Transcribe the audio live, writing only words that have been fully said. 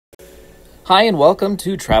Hi and welcome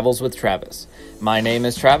to Travels with Travis. My name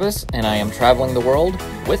is Travis and I am traveling the world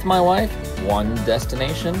with my wife, one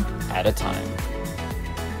destination at a time.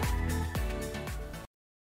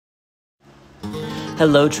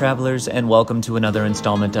 Hello travelers and welcome to another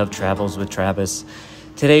installment of Travels with Travis.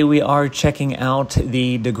 Today we are checking out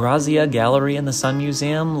the DeGrazia Gallery in the Sun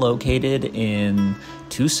Museum located in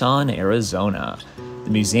Tucson, Arizona. The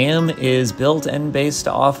museum is built and based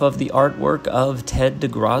off of the artwork of Ted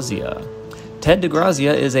Degrazia. Ted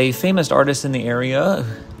Degrazia is a famous artist in the area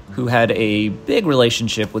who had a big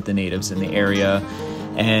relationship with the natives in the area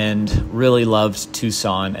and really loved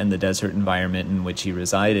Tucson and the desert environment in which he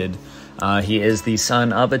resided. He is the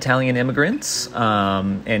son of Italian immigrants,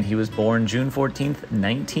 and he was born June 14th,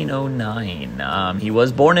 1909. He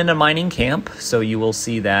was born in a mining camp, so you will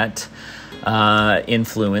see that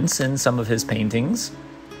influence in some of his paintings.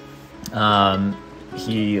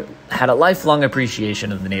 He had a lifelong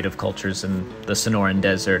appreciation of the native cultures in the Sonoran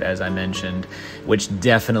Desert, as I mentioned, which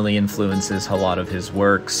definitely influences a lot of his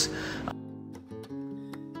works.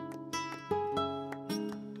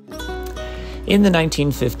 In the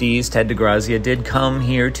 1950s, Ted Degrazia did come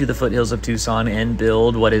here to the foothills of Tucson and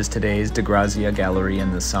build what is today's DeGrazia Gallery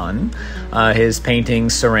in the Sun. His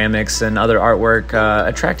paintings, ceramics, and other artwork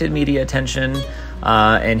attracted media attention,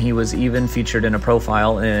 and he was even featured in a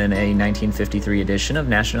profile in a 1953 edition of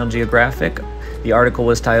National Geographic. The article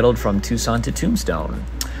was titled From Tucson to Tombstone.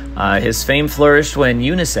 His fame flourished when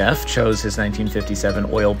UNICEF chose his 1957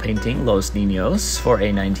 oil painting Los Niños for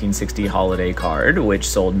a 1960 holiday card, which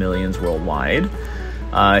sold millions worldwide.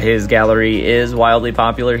 His gallery is wildly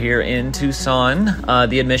popular here in Tucson.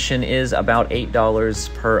 The admission is about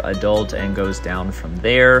 $8 per adult and goes down from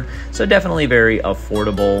there, so definitely very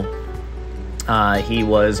affordable. He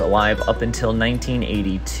was alive up until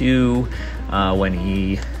 1982 when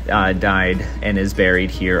he died and is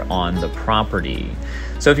buried here on the property.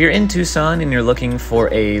 So if you're in Tucson and you're looking for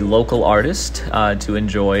a local artist to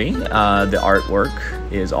enjoy, the artwork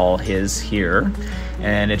is all his here.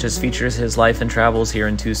 And it just features his life and travels here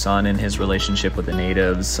in Tucson and his relationship with the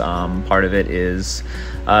natives. Part of it is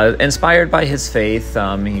inspired by his faith.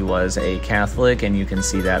 He was a Catholic, and you can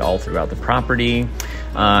see that all throughout the property.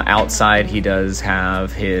 Outside, he does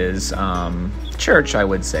have his church, I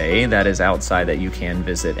would say, that is outside that you can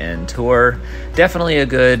visit and tour. Definitely a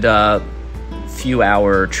good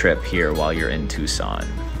few-hour trip here while you're in Tucson.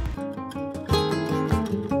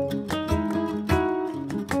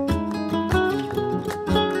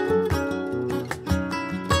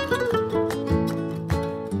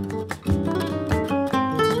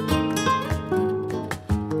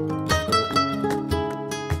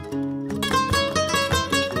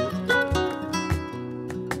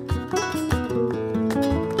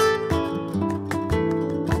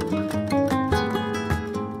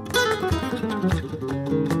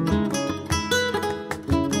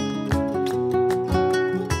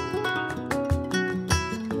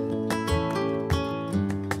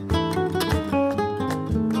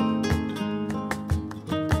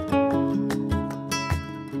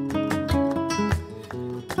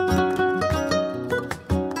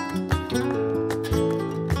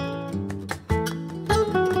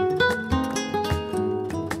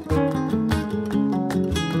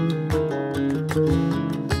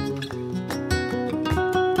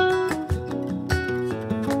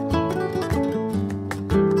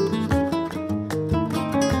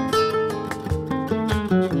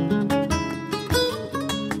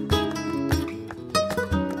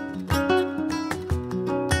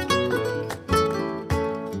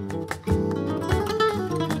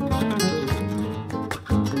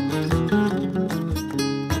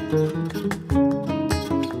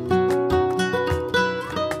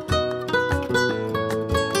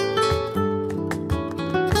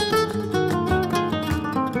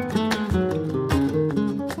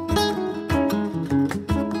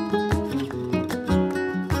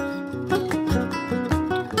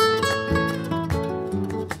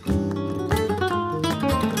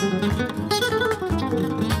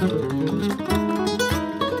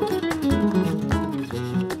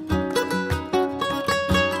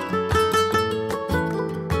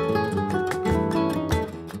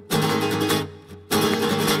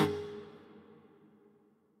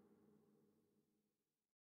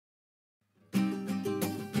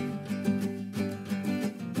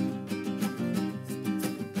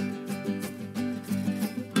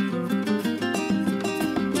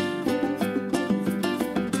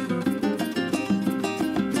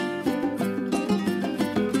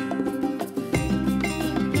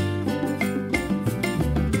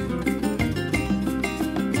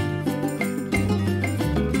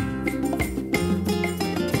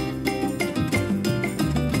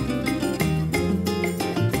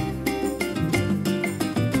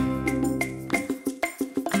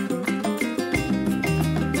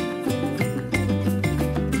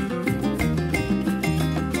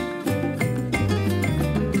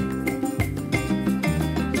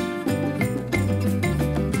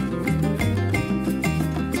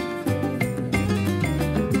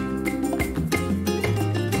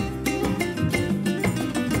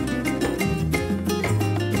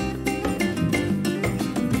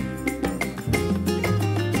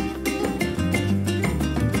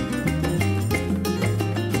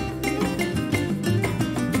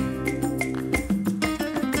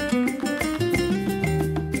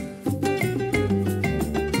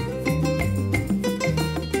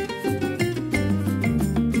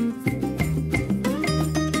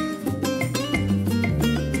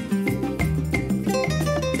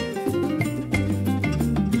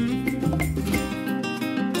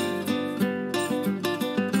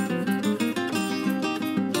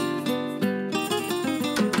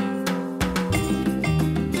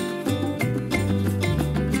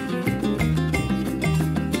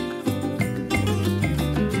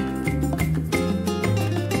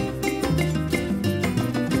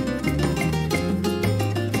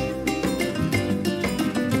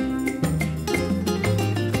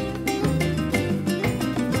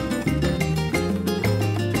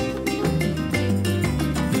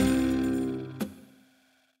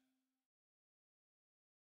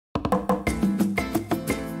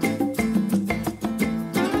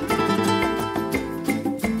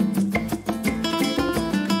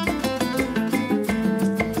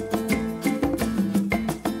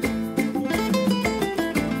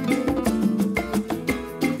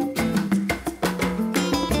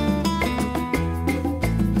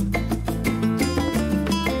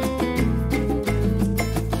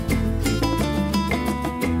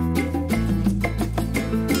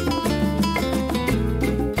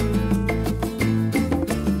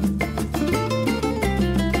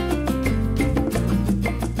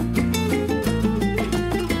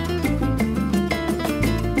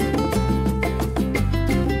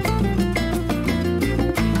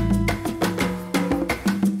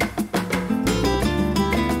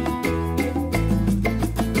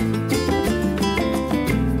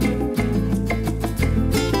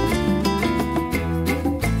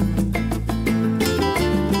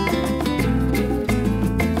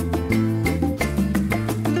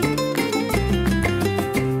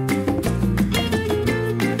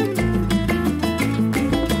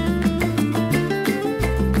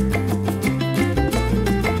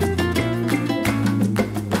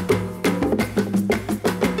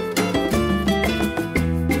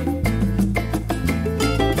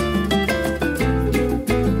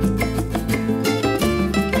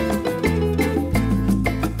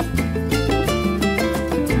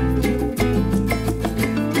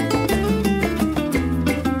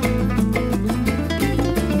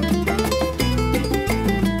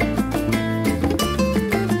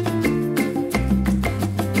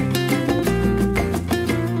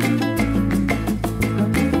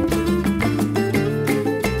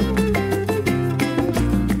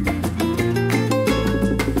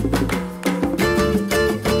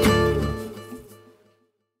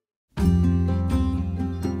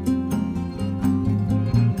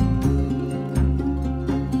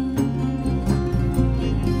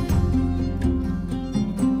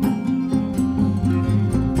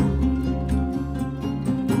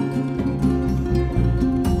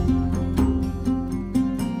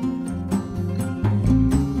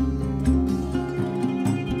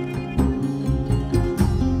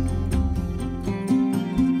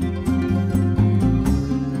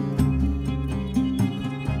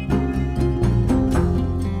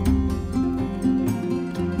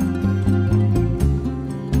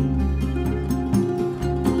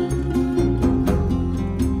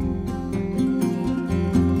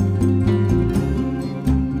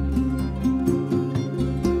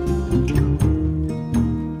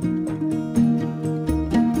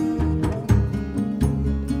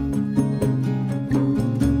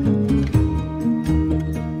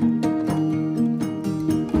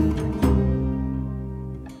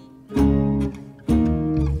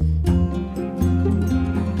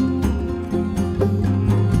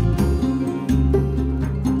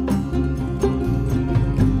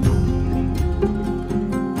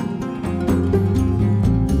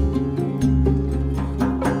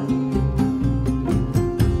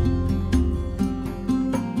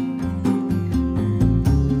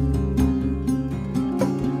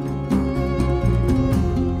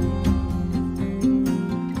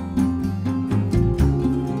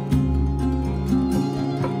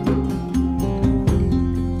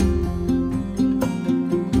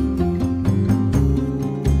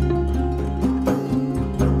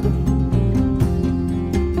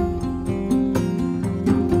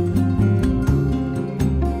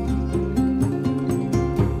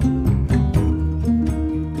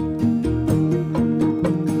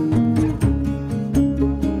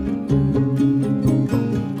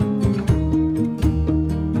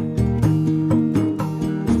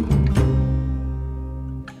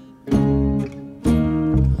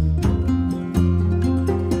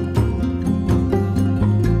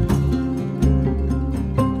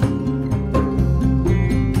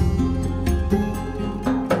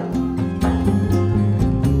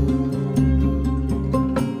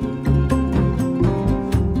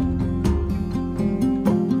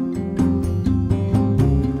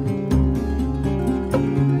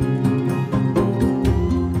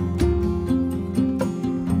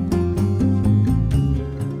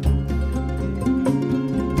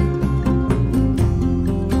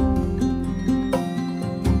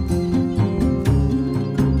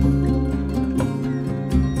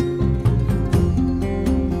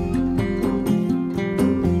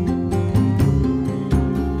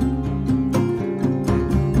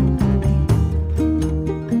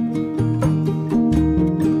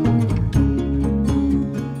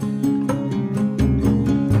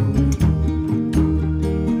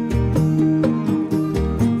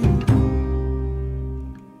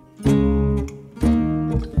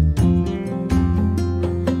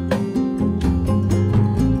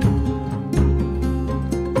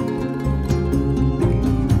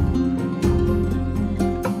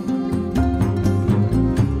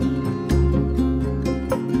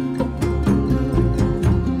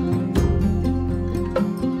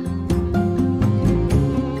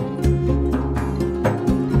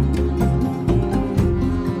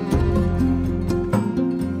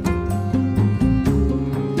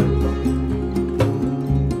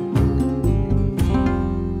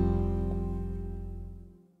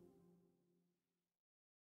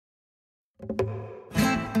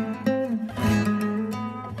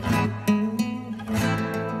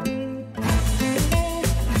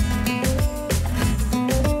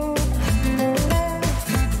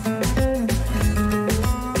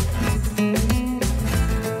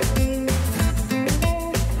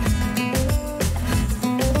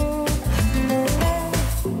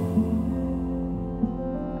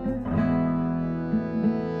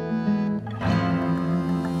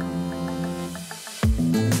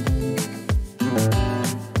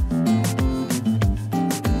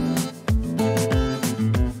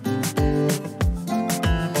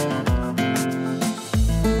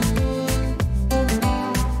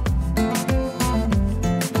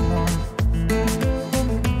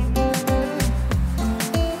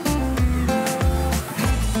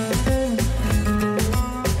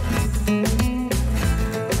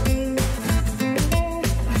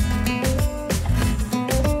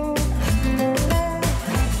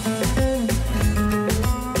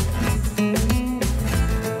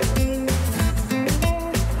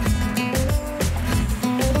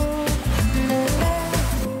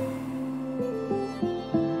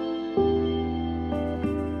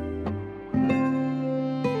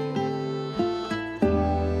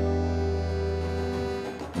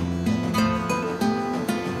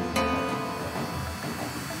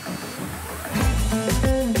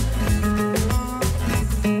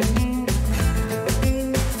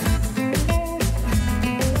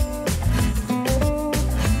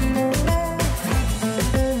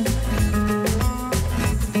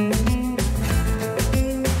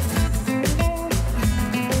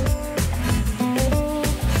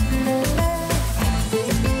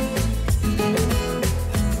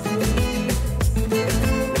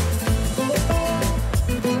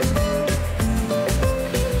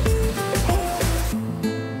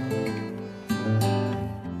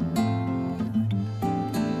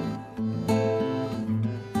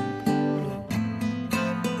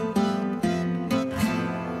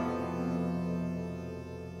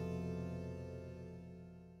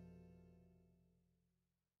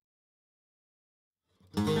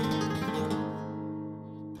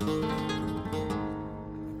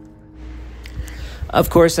 Of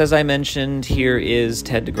course, as I mentioned, here is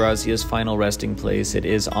Ted Degrazia's final resting place. It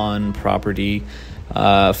is on property.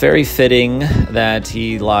 Very fitting that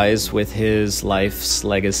he lies with his life's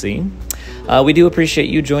legacy. We do appreciate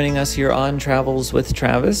you joining us here on Travels with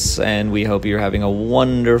Travis, and we hope you're having a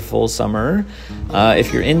wonderful summer.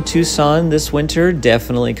 If you're in Tucson this winter,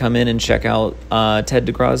 definitely come in and check out Ted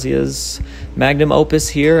Degrazia's magnum opus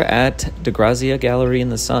here at DeGrazia Gallery in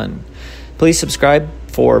the Sun. Please subscribe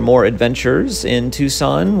for more adventures in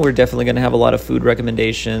Tucson. We're definitely going to have a lot of food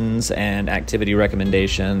recommendations and activity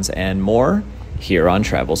recommendations and more here on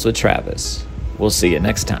Travels with Travis. We'll see you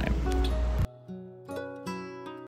next time.